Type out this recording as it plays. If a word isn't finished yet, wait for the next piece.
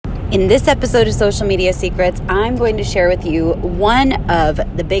In this episode of Social Media Secrets, I'm going to share with you one of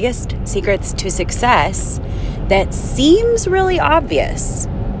the biggest secrets to success that seems really obvious.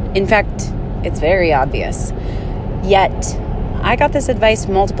 In fact, it's very obvious. Yet, I got this advice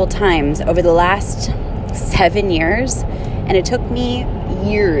multiple times over the last 7 years, and it took me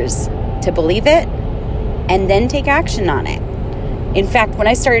years to believe it and then take action on it. In fact, when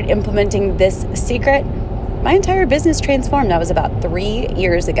I started implementing this secret, my entire business transformed. That was about 3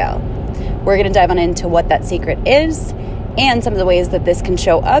 years ago. We're going to dive on into what that secret is and some of the ways that this can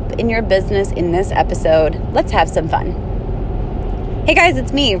show up in your business in this episode. Let's have some fun. Hey guys,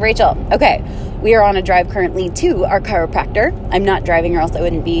 it's me, Rachel. Okay, we are on a drive currently to our chiropractor. I'm not driving or else I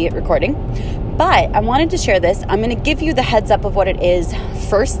wouldn't be recording. But I wanted to share this. I'm going to give you the heads up of what it is.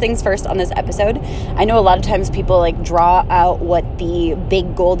 First things first on this episode. I know a lot of times people draw out what the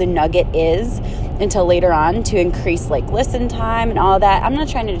big golden nugget is until later on to increase listen time and all that. I'm not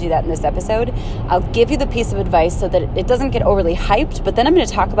trying to do that in this episode. I'll give you the piece of advice so that it doesn't get overly hyped, but then I'm going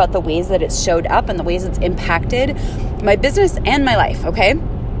to talk about the ways that it's showed up and the ways it's impacted my business and my life, okay?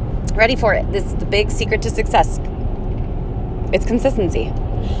 Ready for it. This is the big secret to success. It's consistency.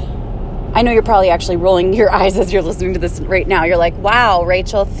 I know you're probably actually rolling your eyes as you're listening to this right now. You're like, wow,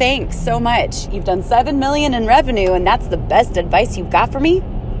 Rachel, thanks so much. You've done $7 million in revenue and that's the best advice you've got for me?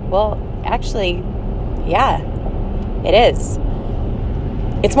 Well, actually, yeah, it is.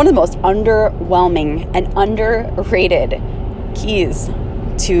 It's one of the most underwhelming and underrated keys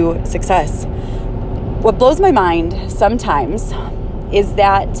to success. What blows my mind sometimes is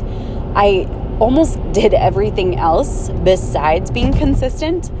that I almost did everything else besides being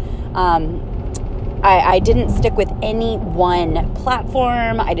consistent. I didn't stick with any one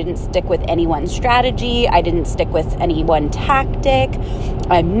platform. I didn't stick with any one strategy. I didn't stick with any one tactic.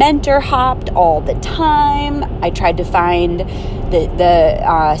 I mentor hopped all the time. I tried to find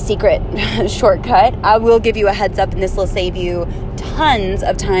the secret shortcut. I will give you a heads up, and this will save you tons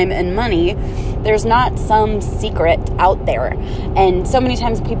of time and money. There's not some secret out there. And so many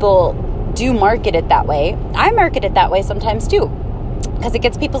times people do market it that way. I market it that way sometimes too, because it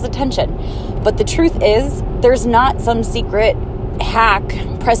gets people's attention. But the truth is, there's not some secret hack,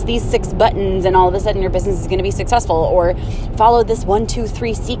 press these 6 buttons and all of a sudden your business is going to be successful, or follow this 1, 2,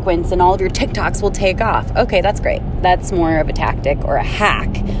 3 sequence and all of your TikToks will take off. Okay, that's great. That's more of a tactic or a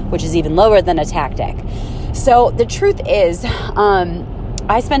hack, which is even lower than a tactic. So the truth is,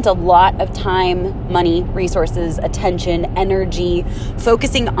 I spent a lot of time, money, resources, attention, energy,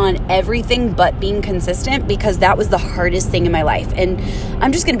 focusing on everything but being consistent, because that was the hardest thing in my life. And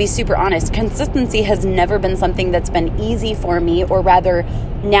I'm just going to be super honest. Consistency has never been something that's been easy for me, or rather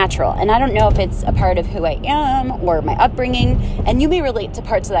natural. And I don't know if it's a part of who I am or my upbringing, and you may relate to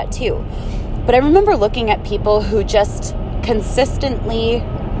parts of that too. But I remember looking at people who just consistently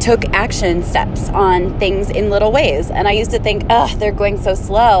took action steps on things in little ways. And I used to think, they're going so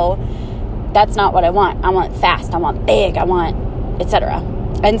slow. That's not what I want. I want fast. I want big. I want etc.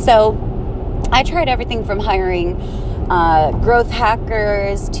 And so I tried everything from hiring growth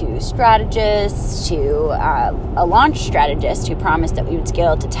hackers to strategists to a launch strategist who promised that we would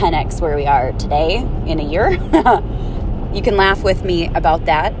scale to 10x where we are today in a year. You can laugh with me about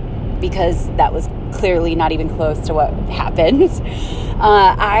that, because that was clearly not even close to what happened.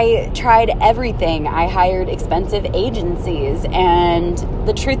 I tried everything. I hired expensive agencies. And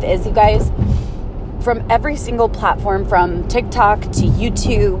the truth is, you guys, from every single platform, from TikTok to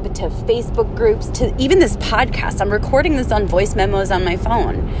YouTube to Facebook groups to even this podcast, I'm recording this on voice memos on my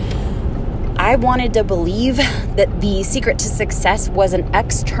phone. I wanted to believe that the secret to success was an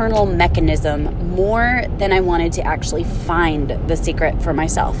external mechanism more than I wanted to actually find the secret for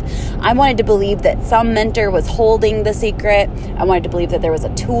myself. I wanted to believe that some mentor was holding the secret. I wanted to believe that there was a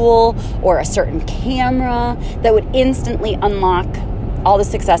tool or a certain camera that would instantly unlock all the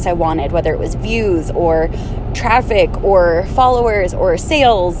success I wanted, whether it was views or traffic or followers or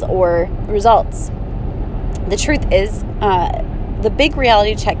sales or results. The truth is, the big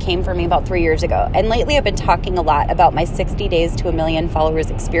reality check came for me about 3 years ago. And lately I've been talking a lot about my 60 days to 1 million followers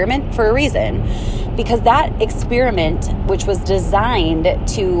experiment for a reason. Because that experiment, which was designed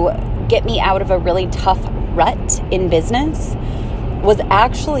to get me out of a really tough rut in business, was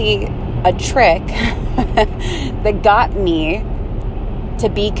actually a trick that got me to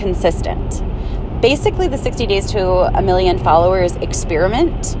be consistent. Basically, the 60 days to 1 million followers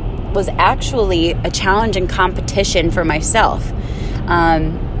experiment was actually a challenge and competition for myself.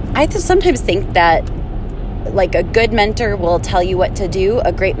 I sometimes think that a good mentor will tell you what to do.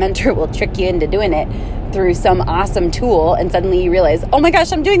 A great mentor will trick you into doing it through some awesome tool. And suddenly you realize, oh my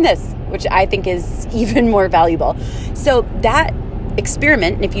gosh, I'm doing this, which I think is even more valuable. So that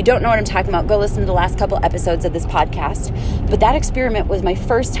experiment, and if you don't know what I'm talking about, go listen to the last couple episodes of this podcast. But that experiment was my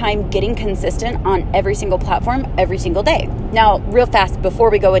first time getting consistent on every single platform every single day. Now, real fast, before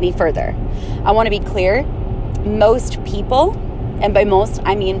we go any further, I want to be clear. Most people, and by most,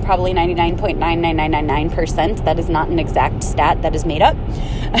 I mean probably 99.99999%, that is not an exact stat, that is made up,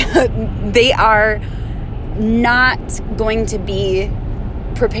 they are not going to be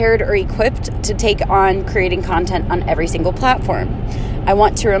prepared or equipped to take on creating content on every single platform. I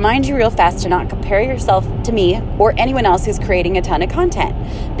want to remind you real fast to not compare yourself to me or anyone else who's creating a ton of content,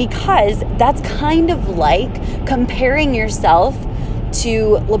 because that's kind of like comparing yourself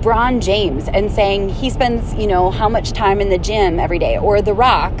to LeBron James and saying he spends, how much time in the gym every day, or The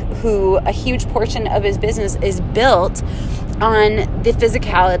Rock, who a huge portion of his business is built on the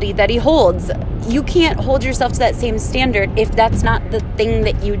physicality that he holds. You can't hold yourself to that same standard if that's not the thing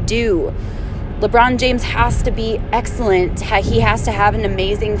that you do. LeBron James has to be excellent. He has to have an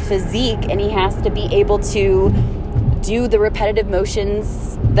amazing physique, and he has to be able to do the repetitive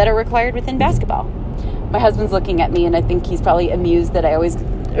motions that are required within basketball. My husband's looking at me, and I think he's probably amused that I always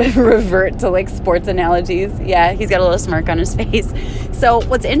revert to like sports analogies. Yeah, he's got a little smirk on his face. So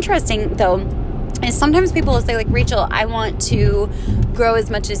what's interesting though is sometimes people will say like, Rachel, I want to grow as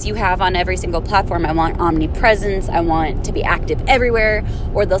much as you have on every single platform. I want omnipresence. I want to be active everywhere.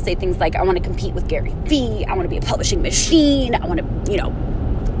 Or they'll say things like, I want to compete with Gary Vee. I want to be a publishing machine. I want to,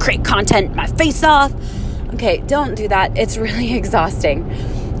 create content my face off. Okay, don't do that. It's really exhausting.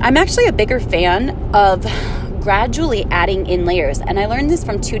 I'm actually a bigger fan of gradually adding in layers, and I learned this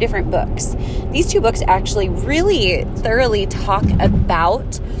from 2 different books. These 2 books actually really thoroughly talk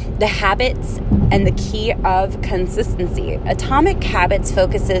about the habits and the key of consistency. Atomic Habits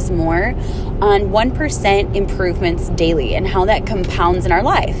focuses more on 1% improvements daily and how that compounds in our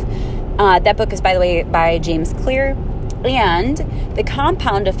life. That book is, by the way, by James Clear. And The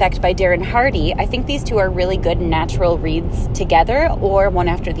Compound Effect by Darren Hardy. I think these 2 are really good natural reads together, or one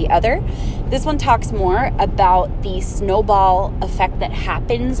after the other. This one talks more about the snowball effect that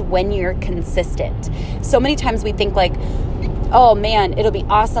happens when you're consistent. So many times we think like, oh man, it'll be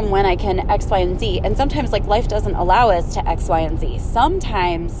awesome when I can X, Y, and Z. And sometimes like life doesn't allow us to X, Y, and Z.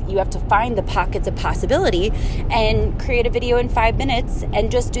 Sometimes you have to find the pockets of possibility and create a video in 5 minutes and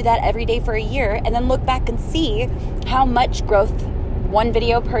just do that every day for a year, and then look back and see how much growth 1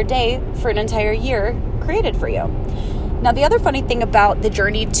 video per day for an entire year created for you. Now, the other funny thing about the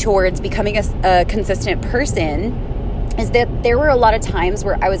journey towards becoming a consistent person is that there were a lot of times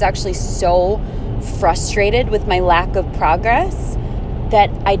where I was actually so frustrated with my lack of progress that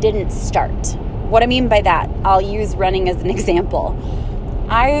I didn't start. What I mean by that, I'll use running as an example.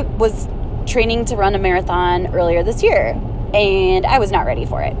 I was training to run a marathon earlier this year, and I was not ready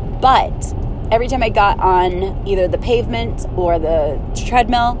for it. But every time I got on either the pavement or the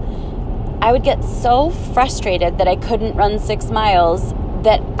treadmill, I would get so frustrated that I couldn't run 6 miles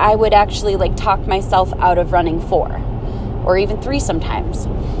that I would actually talk myself out of running 4 or even 3 sometimes.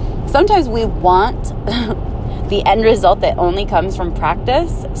 Sometimes we want the end result that only comes from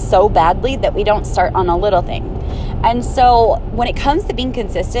practice so badly that we don't start on a little thing. And so when it comes to being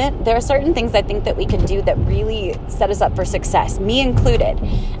consistent, there are certain things I think that we can do that really set us up for success, me included.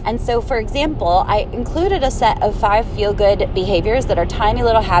 And so, for example, I included a set of 5 feel-good behaviors that are tiny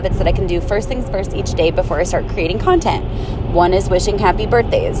little habits that I can do first things first each day before I start creating content. One is wishing happy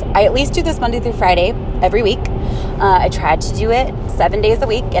birthdays. I at least do this Monday through Friday every week. I tried to do it 7 days a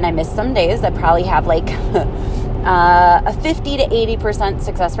week, and I miss some days. I probably have a 50 to 80%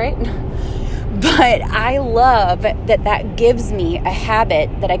 success rate. But I love that gives me a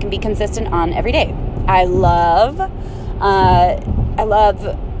habit that I can be consistent on every day. I love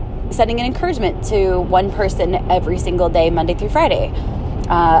sending an encouragement to one person every single day, Monday through Friday.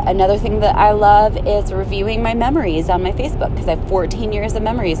 Another thing that I love is reviewing my memories on my Facebook, because I have 14 years of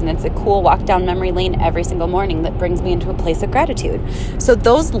memories, and it's a cool walk down memory lane every single morning that brings me into a place of gratitude. So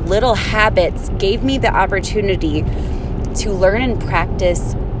those little habits gave me the opportunity to learn and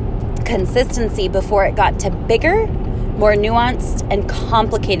practice consistency before it got to bigger, more nuanced, and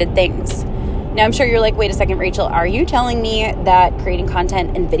complicated things. Now, I'm sure you're like, wait a second, Rachel, are you telling me that creating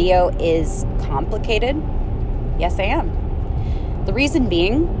content and video is complicated? Yes, I am. The reason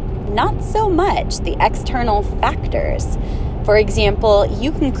being, not so much the external factors. For example,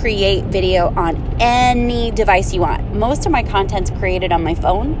 you can create video on any device you want. Most of my content's created on my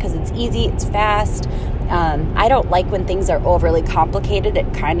phone because it's easy, it's fast. I don't like when things are overly complicated.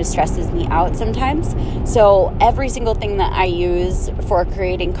 It kind of stresses me out sometimes. So every single thing that I use for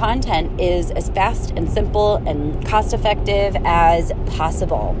creating content is as fast and simple and cost effective as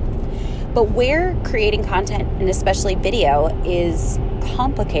possible. But where creating content, and especially video, is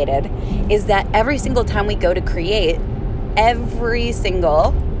complicated is that every single time we go to create, every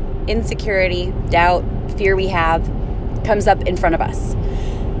single insecurity, doubt, fear we have comes up in front of us.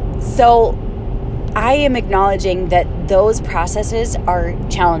 So I am acknowledging that those processes are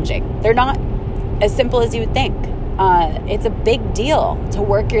challenging. They're not as simple as you would think. It's a big deal to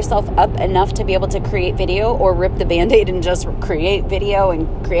work yourself up enough to be able to create video, or rip the Band-Aid and just create video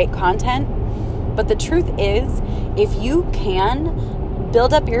and create content. But the truth is, if you can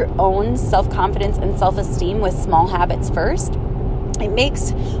build up your own self-confidence and self-esteem with small habits first, it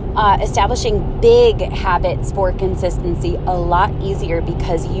makes establishing big habits for consistency a lot easier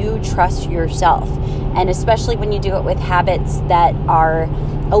because you trust yourself. And especially when you do it with habits that are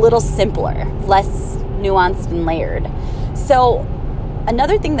a little simpler, less nuanced and layered. So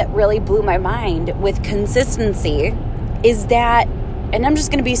another thing that really blew my mind with consistency is that, and I'm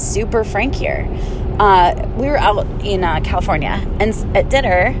just going to be super frank here, we were out in California, and at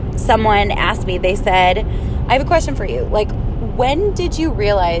dinner, someone asked me, they said, I have a question for you. Like, when did you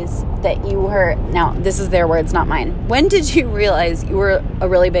realize that you were, now this is their words, not mine. When did you realize you were a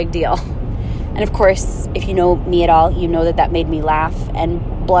really big deal? And of course, if you know me at all, you know that made me laugh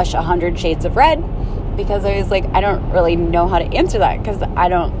and blush 100 shades of red, because I was like, I don't really know how to answer that because I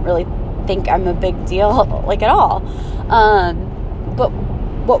don't really think I'm a big deal, like, at all. But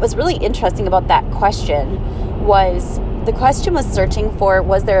what was really interesting about that question was the question was searching for,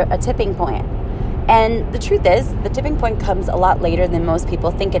 was there a tipping point? And the truth is, the tipping point comes a lot later than most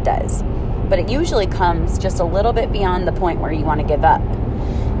people think it does. But it usually comes just a little bit beyond the point where you want to give up.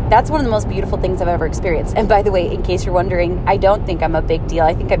 That's one of the most beautiful things I've ever experienced. And by the way, in case you're wondering, I don't think I'm a big deal.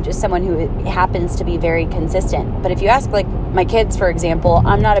 I think I'm just someone who happens to be very consistent. But if you ask, like, my kids, for example,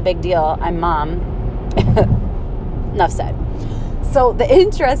 I'm not a big deal. I'm mom. Enough said. So the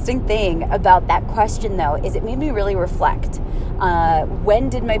interesting thing about that question, though, is it made me really reflect. When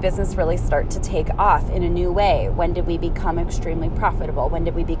did my business really start to take off in a new way? When did we become extremely profitable? When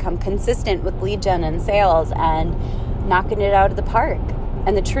did we become consistent with lead gen and sales and knocking it out of the park?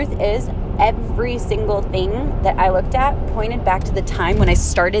 And the truth is, every single thing that I looked at pointed back to the time when I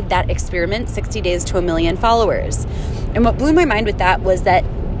started that experiment, 60 days to 1 million followers. And what blew my mind with that was that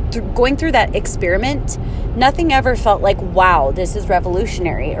going through that experiment, nothing ever felt like, wow, this is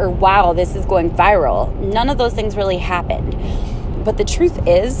revolutionary, or wow, this is going viral. None of those things really happened. But the truth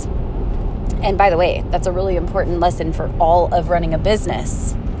is, and by the way, that's a really important lesson for all of running a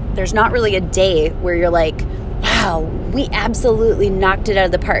business. There's not really a day where you're like, wow, we absolutely knocked it out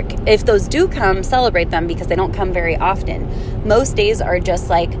of the park. If those do come, celebrate them, because they don't come very often. Most days are just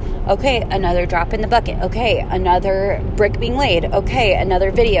like, okay, another drop in the bucket. Okay, another brick being laid. Okay,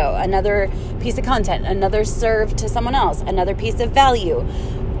 another video, another piece of content, another serve to someone else, another piece of value.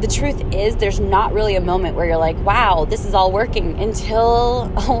 The truth is, there's not really a moment where you're like, wow, this is all working,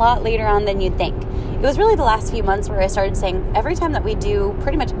 until a lot later on than you'd think. It was really the last few months where I started saying, every time that we do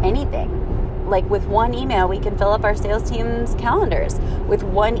pretty much anything, like with one email, we can fill up our sales team's calendars. With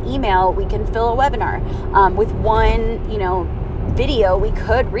one email, we can fill a webinar. With one, video, we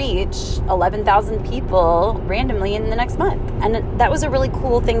could reach 11,000 people randomly in the next month. And that was a really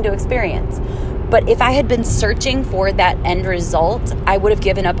cool thing to experience. But if I had been searching for that end result, I would have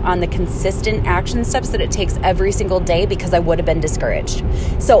given up on the consistent action steps that it takes every single day, because I would have been discouraged.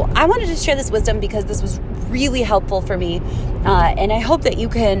 So I wanted to share this wisdom because this was really helpful for me. And I hope that you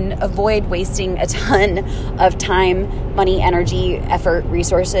can avoid wasting a ton of time, money, energy, effort,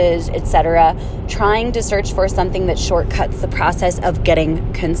 resources, etc., trying to search for something that shortcuts the process of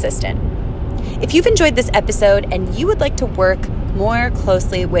getting consistent. If you've enjoyed this episode and you would like to work more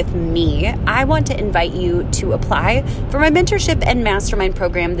closely with me, I want to invite you to apply for my mentorship and mastermind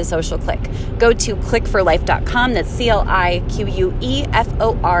program, The Social Click. Go to clickforlife.com. That's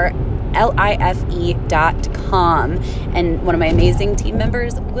CLIQUEFORLIFE.com. And one of my amazing team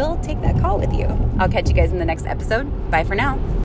members will take that call with you. I'll catch you guys in the next episode. Bye for now.